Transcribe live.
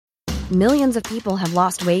Millions of people have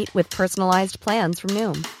lost weight with personalized plans from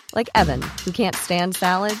Noom. Like Evan, who can't stand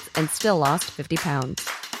salads and still lost 50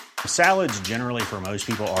 pounds. Salads generally for most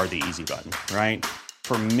people are the easy button, right?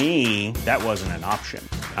 For me, that wasn't an option.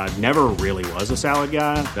 I never really was a salad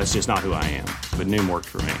guy. That's just not who I am. But Noom worked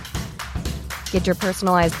for me. Get your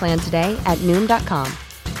personalized plan today at Noom.com.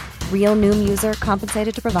 Real Noom user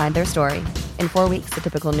compensated to provide their story. In 4 weeks, the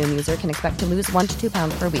typical Noom user can expect to lose 1 to 2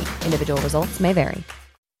 pounds per week. Individual results may vary.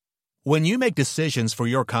 When you make decisions for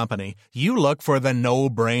your company, you look for the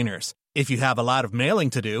no-brainers. If you have a lot of mailing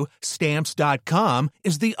to do, Stamps.com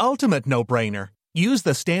is the ultimate no-brainer. Use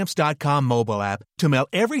the Stamps.com mobile app to mail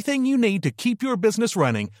everything you need to keep your business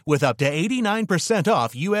running with up to 89%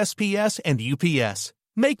 off USPS and UPS.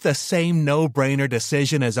 Make the same no-brainer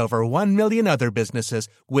decision as over 1 million other businesses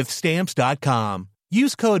with Stamps.com.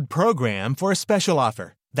 Use code PROGRAM for a special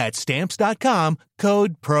offer. That's Stamps.com,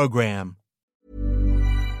 code PROGRAM.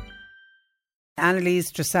 Annalise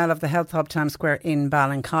Dressel of the Health Hub Times Square in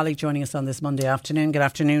Ballincollig joining us on this Monday afternoon. Good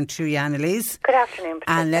afternoon to you, Annalise. Good afternoon,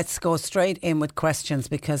 Patricia. And let's go straight in with questions,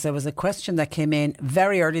 because there was a question that came in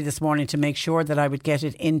very early this morning to make sure that I would get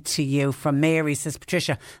it into you from Mary. Says,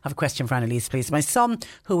 Patricia, I have a question for Annalise, please. My son,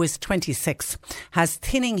 who is 26, has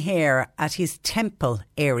thinning hair at his temple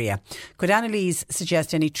area. Could Annalise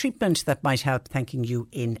suggest any treatment that might help? Thanking you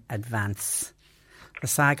in advance. The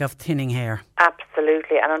saga of thinning hair.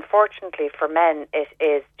 Absolutely, and unfortunately for men, it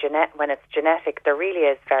is when it's genetic, there really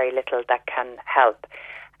is very little that can help.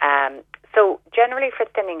 So generally for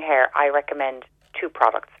thinning hair, I recommend 2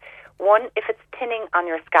 products. One, if it's thinning on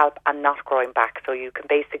your scalp and not growing back, so you can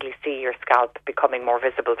basically see your scalp becoming more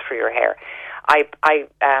visible through your hair. I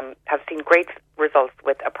have seen great results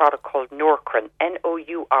with a product called Nourkrin,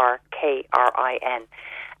 Nourkrin.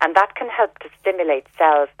 And that can help to stimulate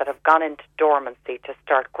cells that have gone into dormancy to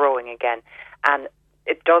start growing again. And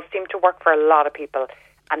it does seem to work for a lot of people,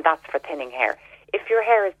 and that's for thinning hair. If your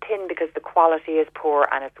hair is thin because the quality is poor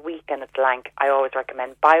and it's weak and it's lank, I always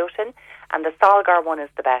recommend biotin. And the Solgar one is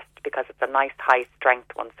the best because it's a nice high strength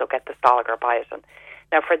one, so get the Solgar biotin.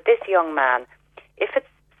 Now for this young man, if it's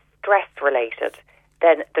stress related,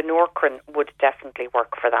 then the Nourkrin would definitely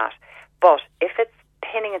work for that. But if it's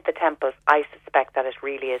thinning at the temples, I suspect that it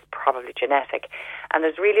really is probably genetic. And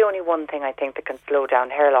there's really only one thing I think that can slow down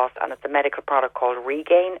hair loss, and it's a medical product called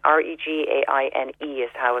Regaine. Regaine is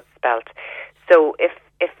how it's spelt. So if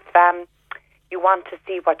you want to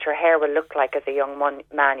see what your hair will look like as a young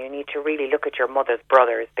man, you need to really look at your mother's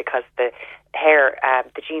brothers, because the hair,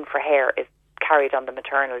 the gene for hair is carried on the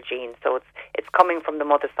maternal gene. So it's coming from the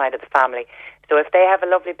mother's side of the family. So if they have a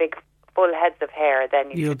lovely big full heads of hair,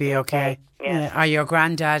 then you'll be okay. Yeah. Are your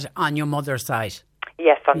granddad on your mother's side?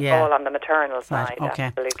 Yes, all on the maternal side. Okay.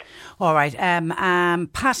 Absolutely. All right.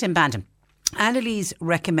 Pat in Bandon. Annalise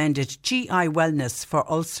recommended GI Wellness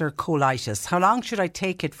for ulcer colitis. How long should I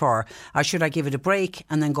take it for? Or should I give it a break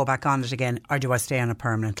and then go back on it again? Or do I stay on it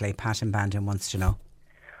permanently? Pat in Bandon wants to know.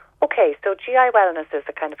 Okay, so GI Wellness is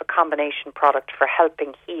a kind of a combination product for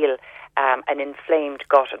helping heal an inflamed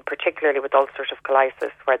gut, and particularly with ulcerative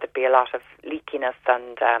colitis, where there'd be a lot of leakiness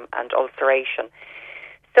and ulceration.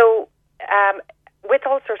 So with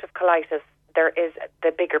ulcerative colitis, there is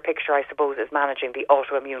the bigger picture, I suppose, is managing the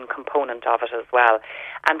autoimmune component of it as well.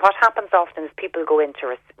 And what happens often is people go into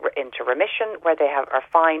remission where they are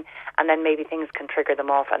fine, and then maybe things can trigger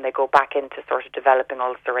them off and they go back into sort of developing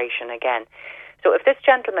ulceration again. So if this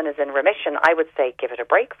gentleman is in remission, I would say give it a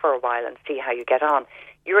break for a while and see how you get on.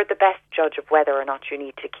 You're the best judge of whether or not you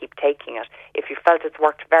need to keep taking it. If you felt it's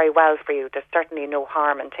worked very well for you, there's certainly no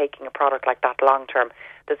harm in taking a product like that long term.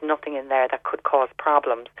 There's nothing in there that could cause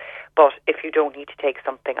problems. But if you don't need to take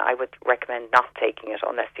something, I would recommend not taking it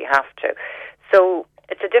unless you have to. So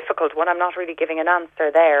it's a difficult one. I'm not really giving an answer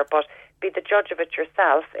there, but be the judge of it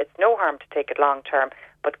yourself. It's no harm to take it long term,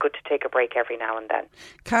 but good to take a break every now and then.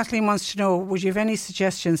 Kathleen wants to know, would you have any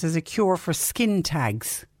suggestions as a cure for skin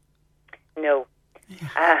tags? No.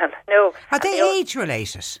 No. Are they age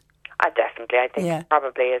related? Definitely, I think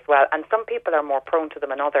probably as well. And some people are more prone to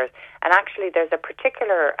them than others. And actually there's a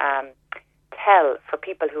particular tell for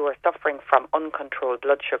people who are suffering from uncontrolled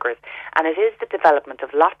blood sugars, and it is the development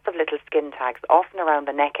of lots of little skin tags, often around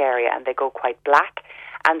the neck area, and they go quite black,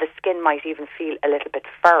 and the skin might even feel a little bit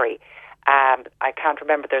furry. I can't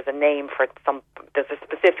remember, there's a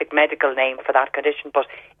specific medical name for that condition, but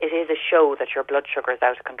it is a show that your blood sugar is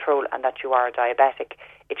out of control and that you are a diabetic.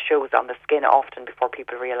 It shows on the skin often before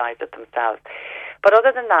people realise it themselves. But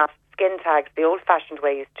other than that, skin tags, the old-fashioned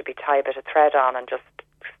way used to be tie a bit of thread on and just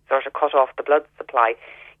sort of cut off the blood supply.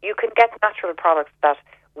 You can get natural products that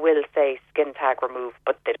will say skin tag remove,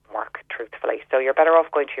 but they don't work, truthfully. So you're better off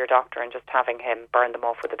going to your doctor and just having him burn them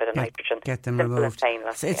off with a bit of nitrogen. Get them Simple removed. and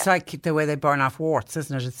painless. It's like the way they burn off warts,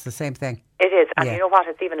 isn't it? It's the same thing. It is. And you know what?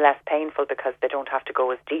 It's even less painful because they don't have to go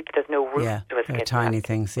as deep. There's no root to a skin they're tiny tag.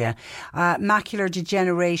 things, macular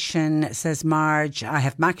degeneration, says Marge. I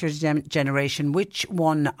have macular degeneration. Which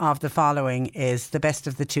one of the following is the best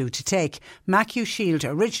of the two to take? MacuShield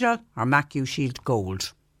Original or MacuShield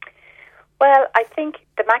Gold? Well, I think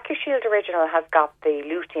the MacuShield Original has got the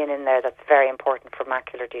lutein in there that's very important for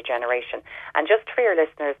macular degeneration. And just for your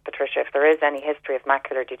listeners, Patricia, if there is any history of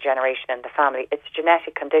macular degeneration in the family, it's a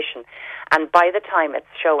genetic condition. And by the time it's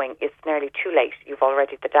showing, it's nearly too late.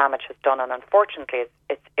 The damage has done, and unfortunately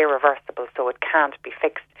it's irreversible, so it can't be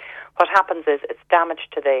fixed. What happens is it's damage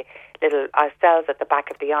to the little cells at the back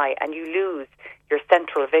of the eye, and you lose your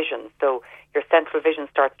central vision. So your central vision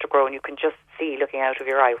starts to grow, and you can just see, looking out of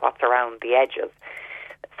your eye, what's around the edges.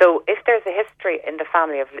 So if there's a history in the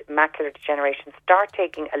family of macular degeneration, start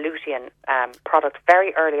taking a lutein product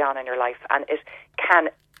very early on in your life, and it can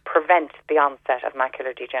prevent the onset of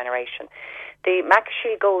macular degeneration. The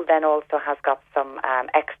MacuShield Gold then also has got some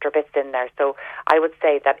extra bits in there. So I would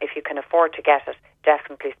say that if you can afford to get it,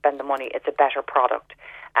 definitely spend the money. It's a better product.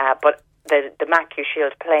 But the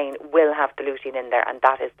MacuShield plain will have the lutein in there, and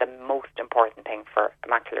that is the most important thing for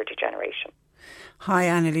macular degeneration. Hi,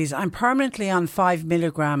 Annalise. I'm permanently on 5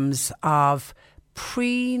 milligrams of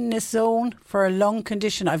prednisone for a lung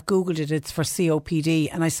condition. I've Googled it. It's for COPD,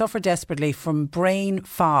 and I suffer desperately from brain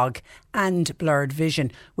fog and blurred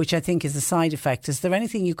vision, which I think is a side effect. Is there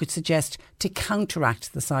anything you could suggest to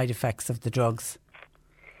counteract the side effects of the drugs?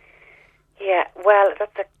 Yeah, well,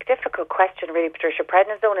 that's a difficult question, really, Patricia.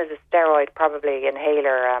 Prednisone is a steroid, probably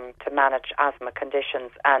inhaler, to manage asthma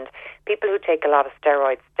conditions, and people who take a lot of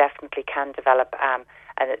steroids definitely can develop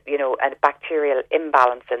a bacterial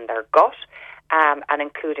imbalance in their gut, and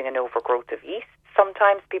including an overgrowth of yeast.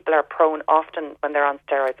 Sometimes people are prone, often when they're on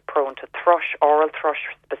steroids, prone to thrush, oral thrush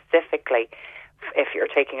specifically, if you're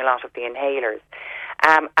taking a lot of the inhalers.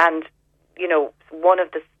 And one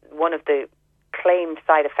of the claimed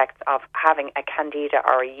side effects of having a candida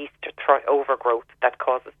or a yeast overgrowth that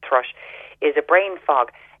causes thrush is a brain fog.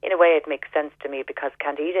 In a way, it makes sense to me because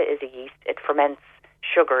candida is a yeast. It ferments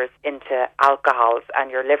sugars into alcohols, and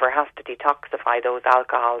your liver has to detoxify those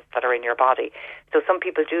alcohols that are in your body. So some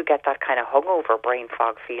people do get that kind of hungover brain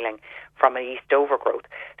fog feeling from a yeast overgrowth.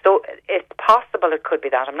 So it's possible it could be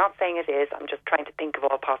that. I'm not saying it is. I'm just trying to think of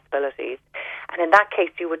all possibilities. And in that case,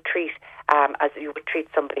 you would treat as you would treat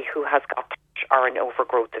somebody who has got thrush or an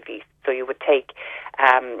overgrowth of yeast. So you would take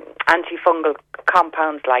antifungal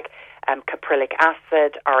compounds like caprylic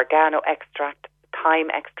acid, oregano extract, thyme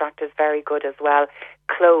extract is very good as well,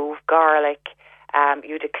 clove, garlic,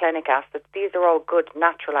 eudeclinic acid. These are all good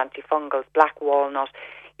natural antifungals, black walnut.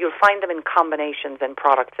 You'll find them in combinations in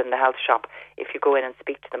products in the health shop if you go in and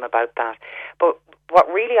speak to them about that. But what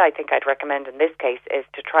really I think I'd recommend in this case is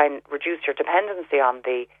to try and reduce your dependency on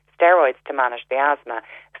the steroids to manage the asthma.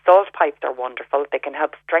 Salt pipes are wonderful. They can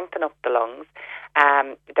help strengthen up the lungs.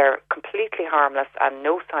 They're completely harmless and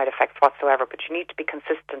no side effects whatsoever, but you need to be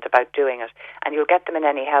consistent about doing it. And you'll get them in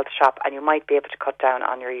any health shop, and you might be able to cut down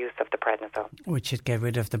on your use of the prednisone. Which should get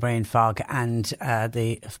rid of the brain fog and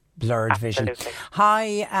the blurred Absolutely. vision. Hi,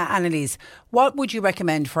 Annalise. What would you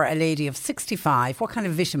recommend for a lady of 65? What kind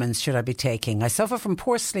of vitamins should I be taking? I suffer from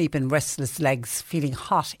poor sleep and restless legs, feeling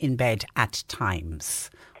hot in bed at times.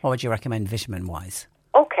 What would you recommend vitamin-wise?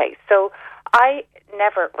 Okay, so I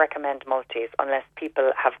never recommend multis unless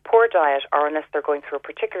people have poor diet or unless they're going through a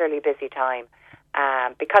particularly busy time.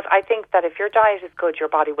 Because I think that if your diet is good, your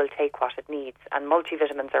body will take what it needs, and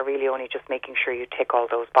multivitamins are really only just making sure you tick all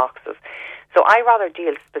those boxes. So I rather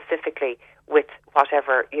deal specifically with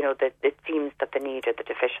whatever, that it seems that the need or the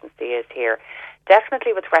deficiency is here.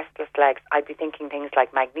 Definitely with restless legs, I'd be thinking things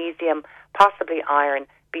like magnesium, possibly iron.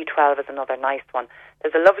 B12 is another nice one.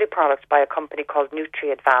 There's a lovely product by a company called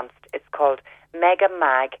Nutri Advanced. It's called Mega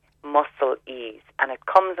Mag Muscle Ease, and it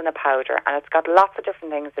comes in a powder, and it's got lots of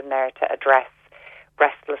different things in there to address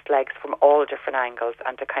restless legs from all different angles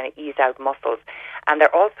and to kind of ease out muscles. And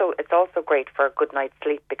it's also great for a good night's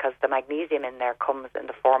sleep because the magnesium in there comes in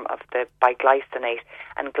the form of the biglycinate,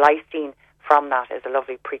 and glycine from that is a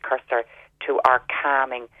lovely precursor to our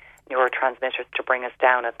calming neurotransmitters to bring us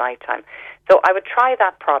down at night time. So I would try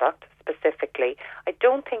that product specifically. I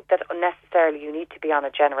don't think that necessarily you need to be on a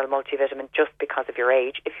general multivitamin just because of your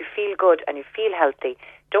age. If you feel good and you feel healthy,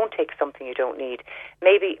 don't take something you don't need.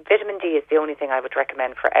 Maybe vitamin D is the only thing I would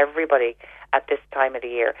recommend for everybody at this time of the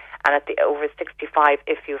year. And at the over 65,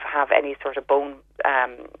 if you have any sort of bone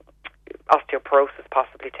osteoporosis,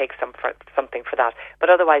 possibly take something for that. But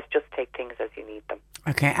otherwise, just take things as you need them.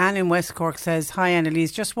 Okay, Anne in West Cork says, hi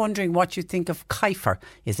Annalise, just wondering what you think of Kefir.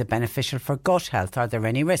 Is it beneficial for gut health? Are there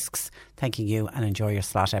any risks? Thanking you and enjoy your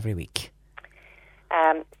slot every week.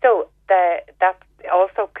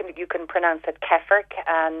 You can pronounce it kefir,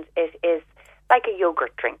 and it is like a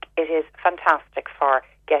yogurt drink. It is fantastic for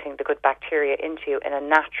getting the good bacteria into you in a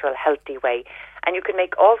natural, healthy way. And you can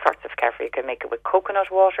make all sorts of kefir. You can make it with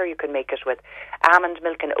coconut water. You can make it with almond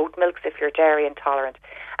milk and oat milks if you're dairy intolerant.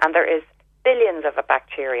 And there is billions of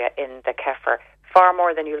bacteria in the kefir, far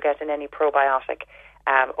more than you'll get in any probiotic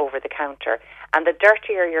over the counter. And the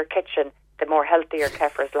dirtier your kitchen, the more healthier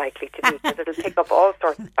kefir is likely to be, because it'll pick up all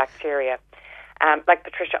sorts of bacteria. Like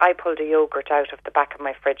Patricia, I pulled a yogurt out of the back of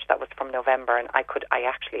my fridge that was from November, and I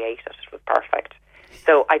actually ate it. It was perfect.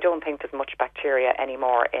 So I don't think there's much bacteria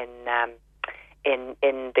anymore in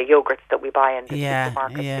the yogurts that we buy in the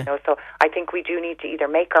supermarkets. Yeah. You know, so I think we do need to either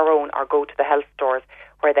make our own or go to the health stores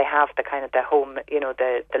where they have the kind of the home, you know,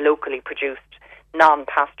 the locally produced,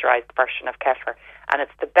 non-pasteurized version of kefir. And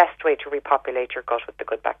it's the best way to repopulate your gut with the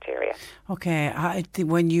good bacteria. Okay,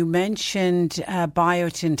 when you mentioned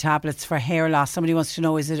biotin tablets for hair loss, somebody wants to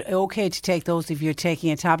know, is it okay to take those if you're taking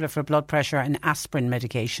a tablet for blood pressure and aspirin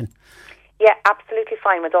medication? Yeah, absolutely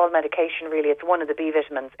fine with all medication, really. It's one of the B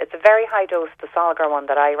vitamins. It's a very high dose, the Solgar one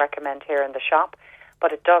that I recommend here in the shop,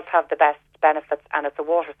 but it does have the best benefits, and it's a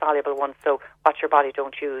water-soluble one, so what your body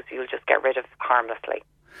don't use, you'll just get rid of harmlessly.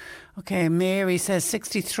 Okay, Mary says,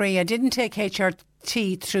 63, I didn't take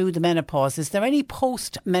HRT through the menopause. Is there any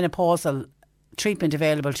post-menopausal treatment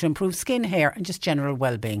available to improve skin, hair and just general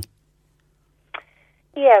well-being?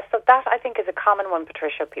 Yeah, so that I think is a common one,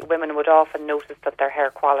 Patricia. Women would often notice that their hair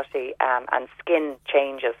quality and skin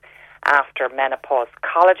changes after menopause.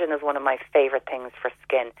 Collagen is one of my favourite things for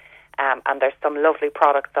skin, and there's some lovely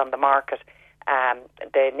products on the market.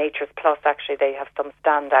 The Nature's Plus, actually, they have some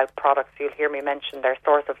standout products. You'll hear me mention their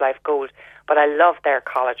Source of Life Gold, but I love their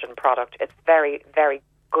collagen product. It's very, very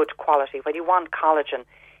good quality. When you want collagen,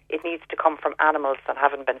 it needs to come from animals that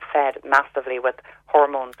haven't been fed massively with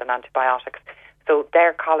hormones and antibiotics. So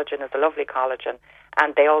their collagen is a lovely collagen,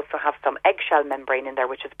 and they also have some eggshell membrane in there,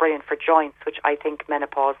 which is brilliant for joints, which I think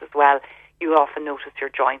menopause as well. You often notice your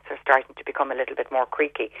joints are starting to become a little bit more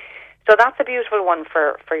creaky. So that's a beautiful one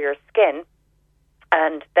for your skin.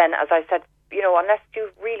 And then, as I said, you know, unless you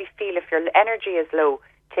really feel if your energy is low,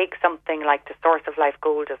 take something like the Source of Life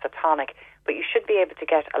Gold as a tonic. But you should be able to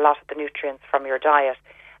get a lot of the nutrients from your diet,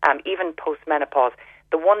 even post-menopause.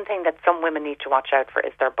 The one thing that some women need to watch out for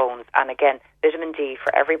is their bones. And again, vitamin D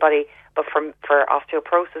for everybody, but for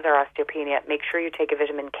osteoporosis or osteopenia, make sure you take a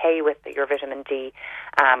vitamin K with your vitamin D,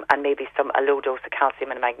 and maybe a low dose of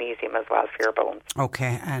calcium and magnesium as well for your bones.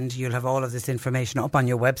 Okay, and you'll have all of this information up on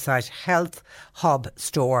your website,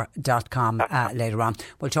 healthhubstore.com later on.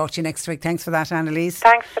 We'll talk to you next week. Thanks for that, Annalise.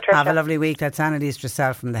 Thanks, Patricia. Have a lovely week. That's Annalise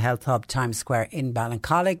Dressel from the Health Hub Times Square in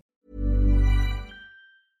Ballincollig.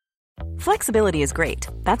 Flexibility is great.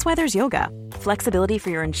 That's why there's yoga. Flexibility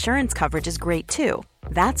for your insurance coverage is great too.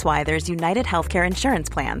 That's why there's United Healthcare Insurance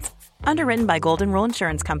Plans. Underwritten by Golden Rule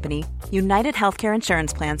Insurance Company, United Healthcare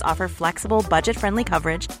Insurance Plans offer flexible, budget-friendly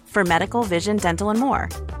coverage for medical, vision, dental, and more.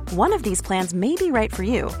 One of these plans may be right for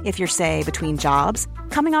you if you're, say, between jobs,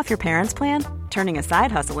 coming off your parents' plan, turning a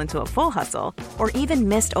side hustle into a full hustle, or even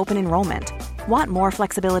missed open enrollment. Want more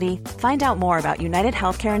flexibility? Find out more about United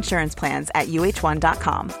Healthcare Insurance Plans at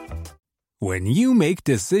uh1.com. When you make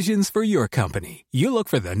decisions for your company, you look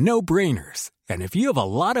for the no-brainers. And if you have a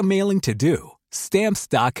lot of mailing to do,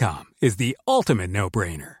 Stamps.com is the ultimate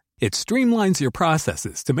no-brainer. It streamlines your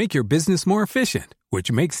processes to make your business more efficient,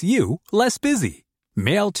 which makes you less busy.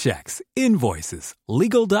 Mail checks, invoices,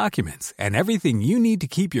 legal documents, and everything you need to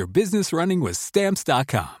keep your business running with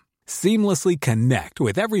Stamps.com. Seamlessly connect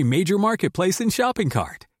with every major marketplace and shopping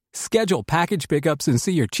cart. Schedule package pickups and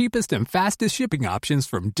see your cheapest and fastest shipping options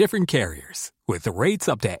from different carriers, with rates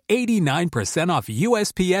up to 89% off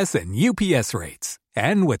USPS and UPS rates.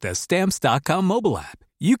 And with the Stamps.com mobile app,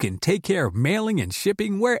 you can take care of mailing and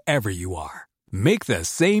shipping wherever you are. Make the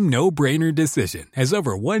same no-brainer decision as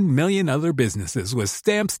over 1 million other businesses with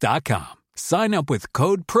Stamps.com. Sign up with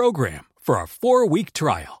code PROGRAM for a 4-week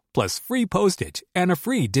trial, plus free postage and a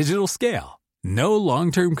free digital scale. No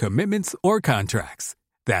long-term commitments or contracts.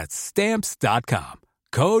 That's Stamps.com.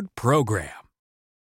 Code PROGRAM.